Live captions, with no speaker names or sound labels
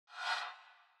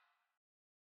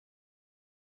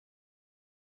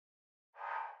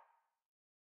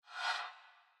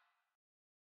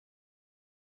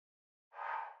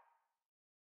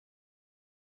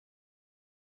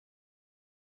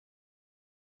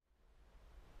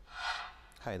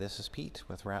Hi, this is Pete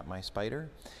with Wrap My Spyder.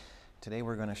 Today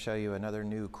we're going to show you another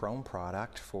new chrome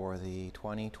product for the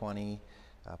 2020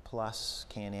 Plus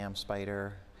Can-Am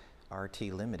Spyder RT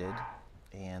Limited,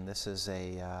 and this is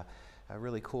a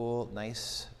really cool,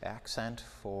 nice accent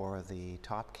for the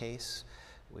top case.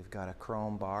 We've got a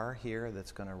chrome bar here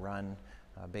that's going to run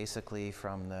basically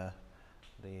from the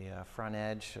front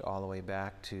edge all the way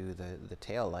back to the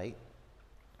tail light,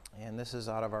 and this is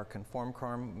out of our conform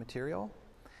chrome material.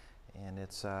 And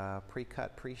it's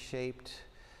pre-cut, pre-shaped,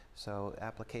 so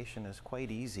application is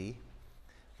quite easy,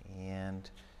 and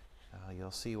you'll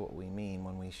see what we mean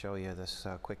when we show you this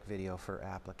quick video for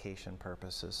application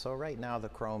purposes. So right now the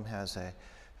chrome has a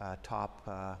top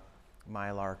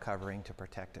mylar covering to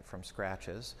protect it from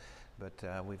scratches,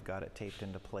 but we've got it taped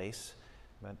into place.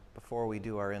 But before we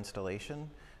do our installation,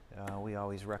 we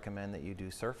always recommend that you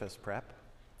do surface prep.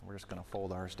 We're just going to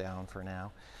fold ours down for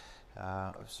now.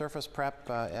 Surface prep,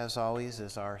 as always,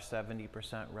 is our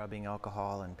 70% rubbing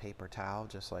alcohol and paper towel,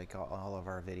 just like all of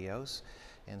our videos.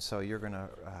 And so you're going to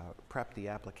prep the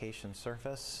application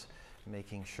surface,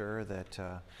 making sure that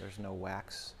there's no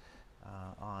wax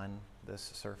on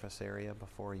this surface area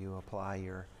before you apply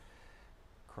your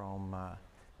chrome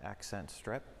accent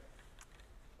strip.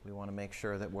 We want to make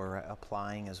sure that we're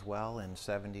applying as well in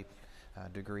 70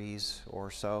 degrees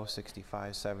or so,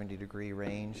 65-70 degree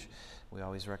range. We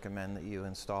always recommend that you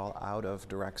install out of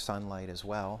direct sunlight as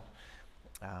well.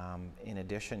 In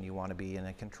addition, you want to be in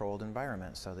a controlled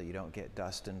environment so that you don't get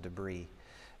dust and debris.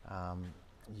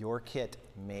 Your kit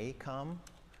may come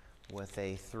with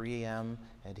a 3M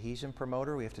adhesion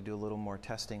promoter. We have to do a little more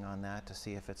testing on that to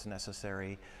see if it's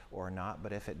necessary or not,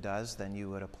 but if it does, then you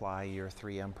would apply your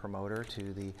 3M promoter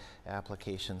to the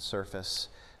application surface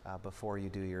before you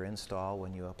do your install.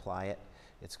 When you apply it,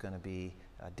 it's going to be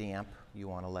damp. You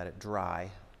want to let it dry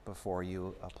before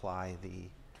you apply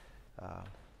the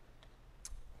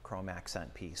chrome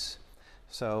accent piece.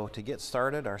 So to get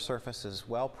started, our surface is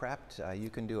well prepped. You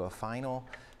can do a final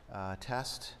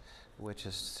test, which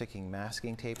is sticking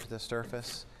masking tape to the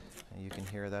surface. And you can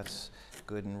hear that's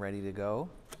good and ready to go.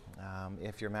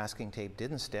 If your masking tape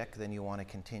didn't stick, then you want to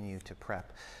continue to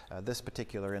prep. This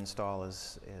particular install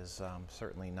is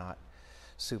certainly not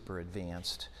super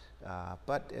advanced,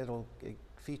 but it'll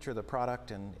feature the product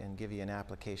and give you an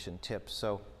application tip.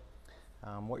 So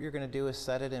what you're going to do is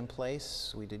set it in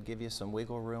place. We did give you some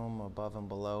wiggle room above and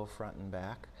below, front and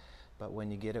back, but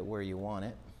when you get it where you want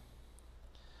it,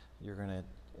 you're going to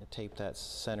tape that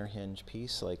center hinge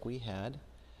piece like we had,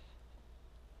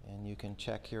 and you can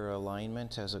check your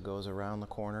alignment as it goes around the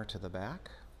corner to the back,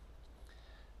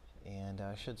 and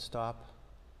should stop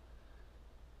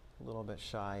a little bit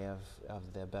shy of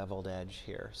the beveled edge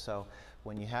here. So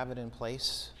when you have it in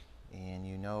place and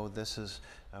you know this is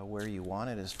where you want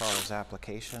it as far as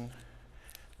application,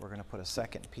 we're going to put a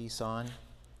second piece on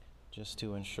just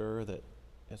to ensure that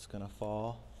it's going to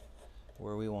fall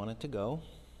where we want it to go.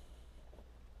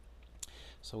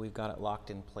 So we've got it locked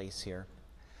in place here.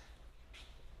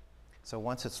 So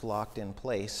once it's locked in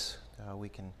place, we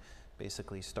can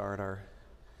basically start our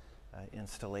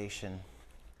installation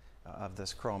of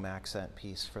this chrome accent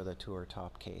piece for the tour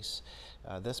top case.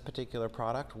 This particular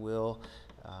product will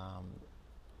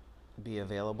be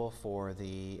available for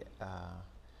the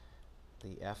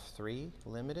F3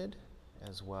 Limited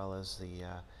as well as the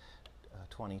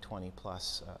 2020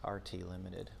 Plus RT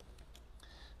Limited.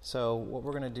 So what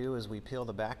we're going to do is we peel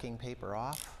the backing paper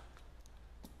off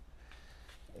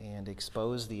and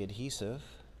expose the adhesive.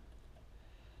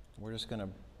 We're just going to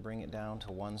bring it down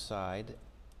to one side,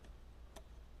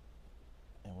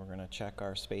 and we're going to check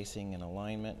our spacing and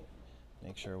alignment,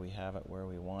 make sure we have it where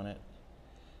we want it,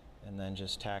 and then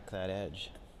just tack that edge.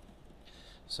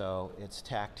 So it's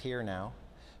tacked here now.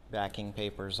 Backing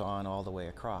paper's on all the way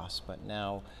across, but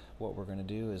now what we're going to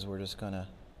do is we're just going to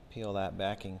peel that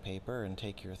backing paper and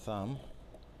take your thumb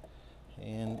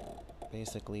and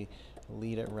basically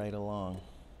lead it right along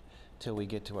till we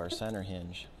get to our center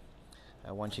hinge.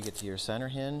 Once you get to your center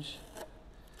hinge,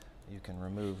 you can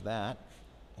remove that,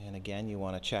 and again you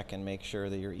want to check and make sure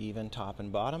that you're even top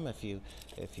and bottom. If you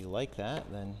like that,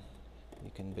 then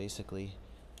you can basically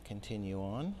continue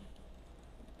on,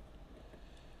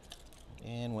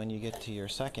 and when you get to your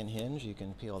second hinge you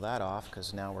can peel that off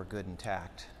because now we're good and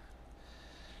tacked.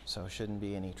 So shouldn't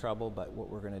be any trouble, but what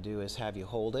we're going to do is have you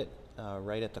hold it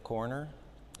right at the corner,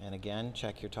 and again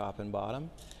check your top and bottom,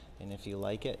 and if you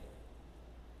like it,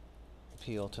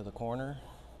 peel to the corner,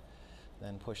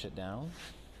 then push it down.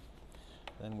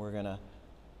 Then we're going to,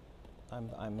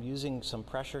 I'm using some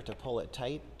pressure to pull it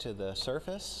tight to the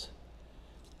surface,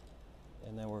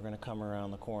 and then we're going to come around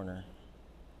the corner.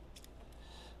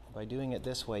 By doing it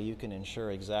this way, you can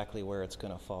ensure exactly where it's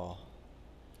going to fall.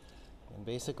 And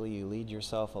basically, you lead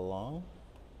yourself along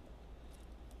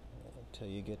until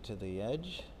you get to the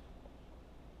edge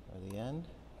or the end,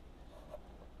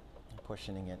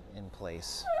 pushing it in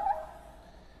place.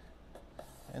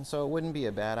 And so it wouldn't be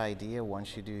a bad idea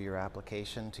once you do your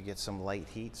application to get some light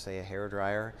heat, say a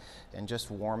hairdryer, and just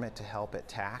warm it to help it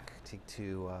tack,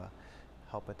 to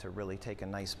help it to really take a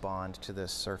nice bond to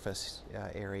this surface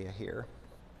area here.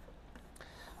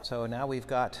 So now we've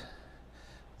got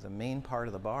the main part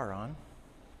of the bar on,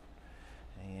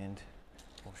 and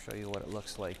we'll show you what it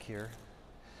looks like here.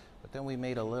 But then we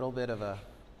made a little bit of a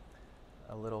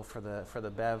little for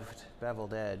the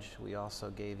beveled edge. We also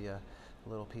gave you a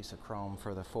little piece of chrome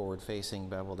for the forward-facing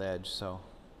beveled edge. So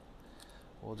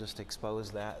we'll just expose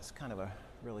that. It's kind of a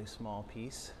really small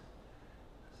piece.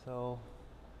 So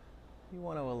you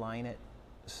want to align it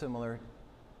similar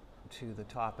to the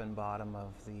top and bottom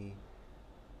of the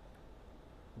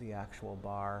actual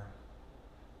bar.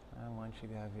 And once you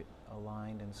have it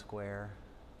aligned and square,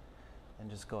 and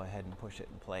just go ahead and push it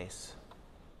in place.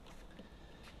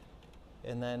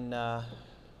 And then to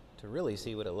really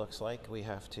see what it looks like, we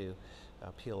have to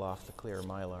peel off the clear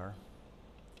mylar,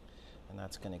 and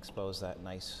that's going to expose that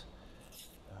nice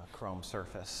chrome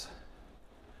surface.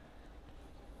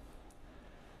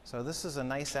 So this is a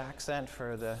nice accent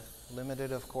for the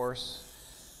Limited, of course.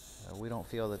 We don't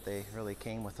feel that they really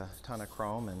came with a ton of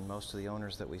chrome, and most of the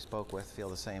owners that we spoke with feel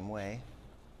the same way.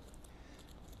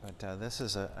 But this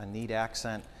is a neat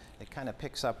accent. It kind of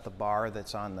picks up the bar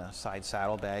that's on the side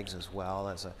saddlebags as well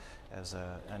as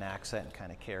an accent, and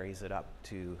kind of carries it up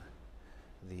to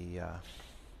the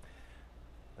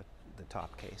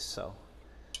top case.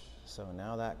 So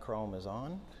now that chrome is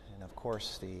on, and of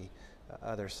course the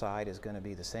other side is going to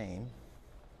be the same.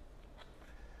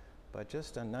 But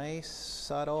just a nice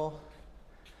subtle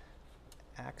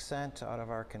accent out of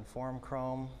our conform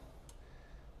chrome.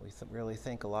 We really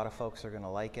think a lot of folks are going to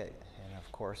like it. And of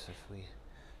course, if we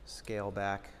scale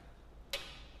back,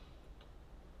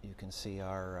 you can see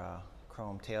our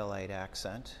chrome taillight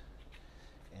accent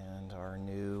and our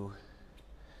new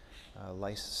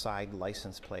side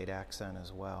license plate accent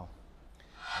as well.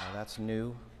 That's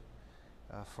new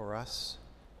for us,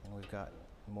 and we've got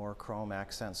more chrome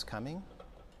accents coming.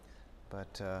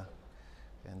 But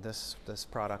and this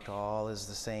product all is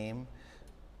the same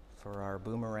for our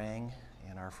boomerang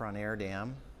and our front air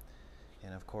dam,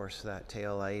 and of course that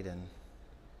tail light, and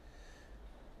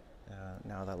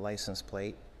now that license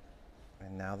plate,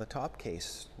 and now the top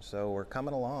case. So we're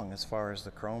coming along as far as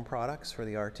the chrome products for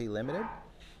the RT Limited.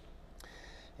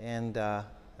 And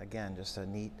again, just a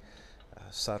neat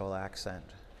subtle accent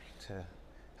to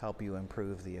help you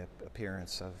improve the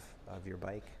appearance of your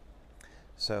bike.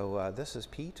 So this is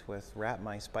Pete with Wrap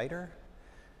My Spyder.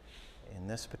 In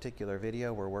this particular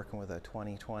video, we're working with a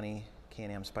 2020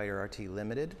 Can-Am Spyder RT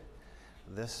Limited.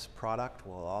 This product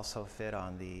will also fit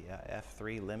on the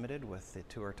F3 Limited with the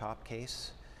tour top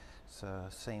case. It's the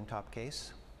same top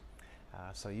case.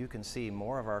 So you can see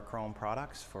more of our chrome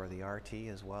products for the RT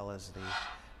as well as the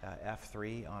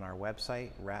F3 on our website,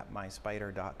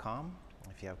 wrapmyspyder.com.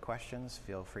 If you have questions,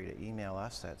 feel free to email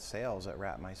us at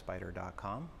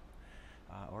sales@wrapmyspyder.com.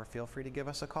 Or feel free to give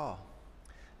us a call.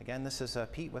 Again, this is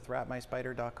Pete with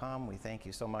wrapmyspyder.com. We thank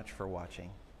you so much for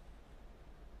watching.